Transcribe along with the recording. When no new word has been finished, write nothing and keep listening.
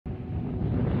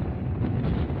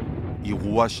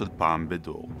אירוע של פעם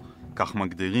בדור. כך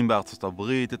מגדירים בארצות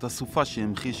הברית את הסופה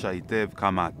שהמחישה היטב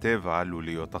כמה הטבע עלול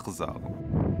להיות אכזר.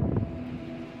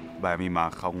 בימים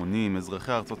האחרונים,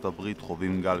 אזרחי ארצות הברית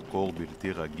חווים גל קור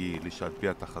בלתי רגיל, שעל פי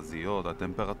התחזיות,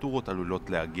 הטמפרטורות עלולות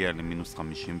להגיע למינוס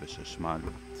 56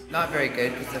 מעלות. Not very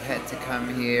good because I've had to come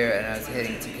here and I was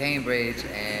heading to Cambridge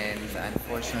and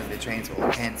unfortunately the trains were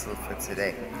all cancelled for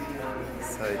today.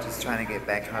 So just trying to get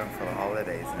back home for the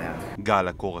holidays now. גל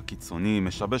הקור הקיצוני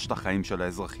משבש את החיים של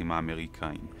האזרחים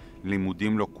האמריקאים.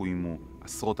 לימודים לא קוימו,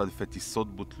 עשרות אלפי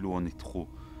טיסות בוטלו או נדחו,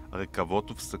 הרכבות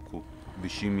הופסקו,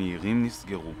 כבישים מהירים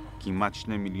נסגרו, כמעט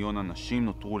 2 מיליון אנשים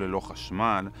נותרו ללא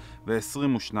חשמל,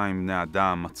 ו-22 בני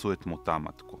אדם מצאו את מותם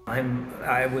עד כה.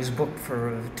 I was booked for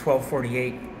a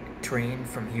 12:48 train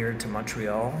from here to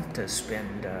Montreal to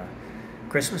spend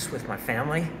Christmas with my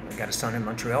family. I got a son in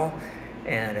Montreal,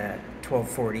 and at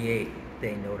 12:48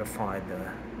 they notified the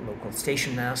local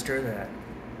station master that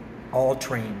all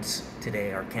trains today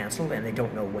are canceled and they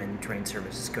don't know when train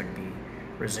service is going to be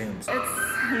resumed. It's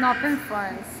not been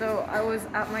fun. So I was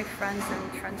at my friend's in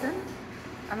Trenton,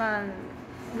 and then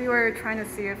we were trying to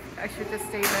see if I should just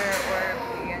stay there or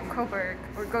be in Coburg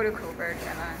or go to Coburg,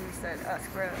 and then we said,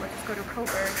 screw it, let's just go to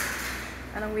Coburg.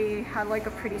 And then we had like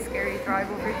a pretty scary drive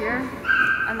over here,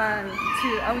 and then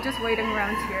I was just waiting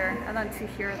around here, and then to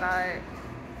hear that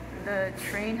the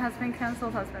train has been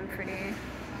canceled has been pretty,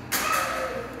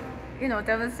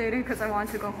 devastating because I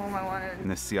wanted to go home. I wanted.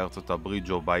 נשיא ארצות הברית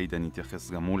ג'ו ביידן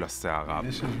התייחס גם הוא לסערה.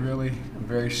 This is really a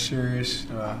very serious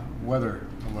weather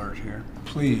alert here.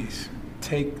 Please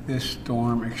take this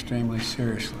storm extremely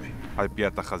seriously. על פי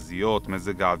התחזיות,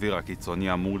 מזג האוויר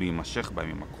הקיצוני אמור להימשך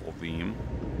בימים הקרובים,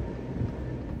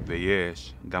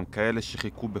 ויש גם כאלה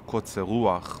שחיכו בקוצר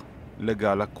רוח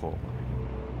לגל הקור.